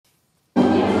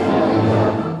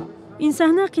این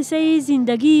صحنه قصه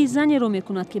زندگی زنی را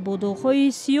میکند که با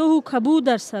داغ‌های سیاه و کبود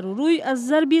در سر و روی از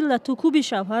ضرب لطوکوب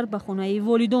شوهر به خانه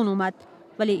والدان آمد،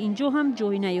 ولی اینجا هم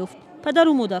جایی نیافت. پدر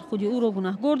و مادر خود او را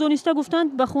گناهکار دانسته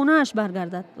گفتند به خانه اش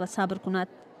برگردد و صبر کند.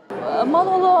 من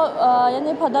حالا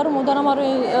یعنی پدر و مادرم رو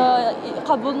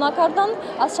قبول نکردن،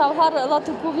 از شوهر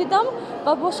لطوکوب دیدم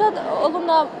و باشد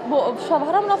نه با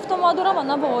شوهرم رفتم آدورم و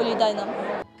نه با والدینم.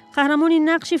 قهرمان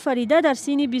نقش فریده در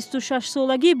سن 26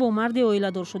 سالگی با مرد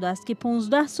عائله‌دار شده است که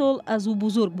 15 سال از او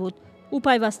بزرگ بود. او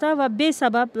پیوسته و بی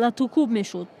سبب لطوکوب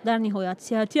میشد. در نهایت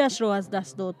صحتیش را از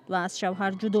دست داد و از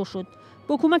شوهر جدا شد.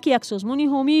 با کمک یک سازمان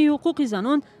حامی حقوق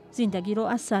زنان زندگی را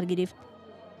از سر گرفت.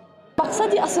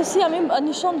 مقصد اساسی همین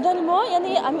نشان دادن ما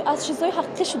یعنی از چیزهای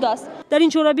حقیقی شده است. در این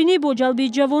چاره‌بینی با جلب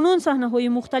جوانان صحنه‌های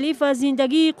مختلف از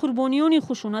زندگی قربانیان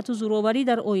خشونت و زورآوری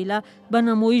در عائله به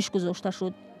نمایش گذاشته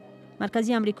شد.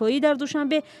 مرکزی آمریکایی در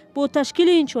دوشنبه با تشکیل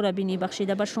این چاره‌بینی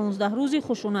بخشیده به 16 روز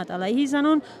خشونت علیه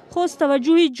زنان خواست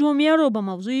توجه جامعه را به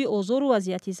موضوع آزار و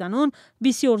اذیت زنان،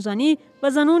 بسیارزنی و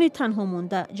زنان تنها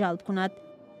مانده جلب کند.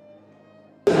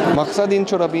 مقصد این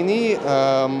چاره‌بینی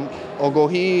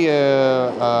آگاهی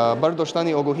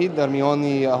برداشتن آگاهی در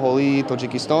میان اهالی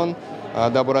تاجیکستان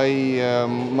درباره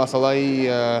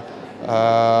مسئله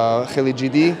خیلی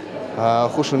جدی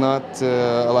خشونت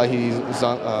علیه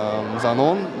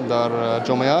زنان در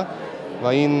جامعه و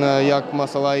این یک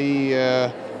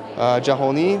مسئله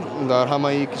جهانی در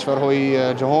همه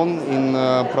کشورهای جهان این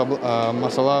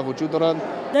مسئله وجود دارد.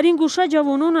 در این گوشه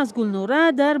جوانان از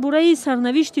گلنوره درباره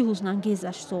سرنوشت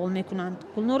حزن‌انگیزش سوال میکنند.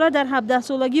 گلنوره در 17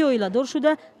 سالگی عائله‌دار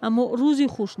شده اما روزی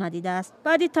خوش ندیده است.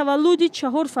 بعد تولد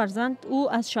 4 فرزند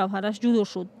او از شوهرش جدا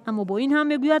شد، اما با این هم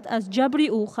میگوید از جبر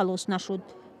او خلاص نشد.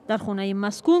 در خانه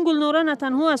مسکون گلنوره نه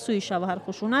تنها از سوی شوهر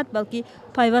خشونت بلکه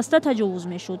پیوسته تجاوز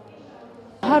میشد.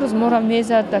 هر روز ما را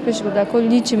میزد در پیش کودکا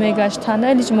لیچ میگشت،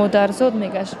 تنه لیچ مادرزاد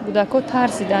میگشت. کودکا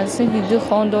ترسیدن، سیدی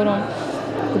خانداران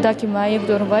کودکی معیب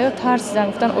دارم و یا ترسیدن،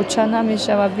 گفتن اوچه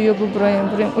نمیشه و بیا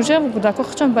بریم. اوجا کودکا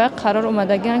خودشون باید قرار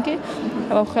اومدگن که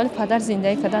خیلی پدر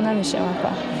زندگی کردن نمیشه.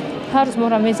 هر روز ما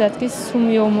را میزد که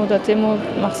سومی و مدت ما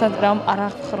مقصد رام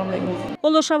عرق بخورم میگم.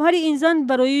 حالا شوهر این زن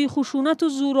برای خشونت و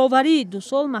زورآوری 2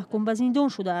 سال محکوم به زندان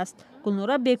شده است.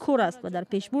 گلنوره بیکار است و در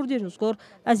پیشبرد روزگار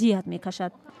اذیت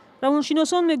میکشد.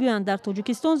 روانشناسان میگویند در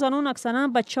تاجیکستان زنان اکثرا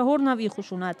به 4 نوع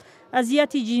خشونت،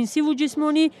 اذیت جنسی و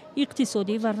جسمانی،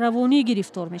 اقتصادی و روانی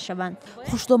گرفتار میشوند.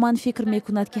 خوشدامن فکر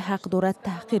میکند که حق دارد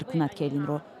تحقیر کند کلین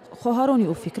را. خواهران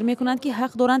او فکر میکنند که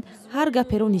حق دارند هر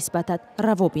گپ را نسبت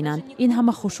روا بینند. این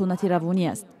همه خشونت روانی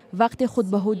است. وقتی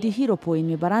خود به خوددهی را پایین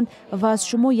میبرند و از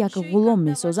شما یک غلام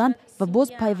میسازند و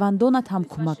باز پیوندانت هم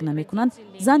کمک نمیکنند،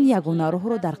 زن یگانه راه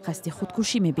را در قصد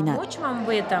خودکشی میبیند.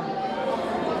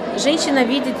 Женщина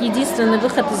видит единственный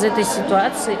выход из этой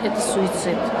ситуации – это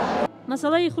суицид.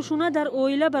 مسئله خشونت در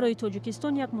عائله برای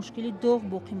تاجیکستان یک مشکل داغ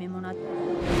باقی میماند.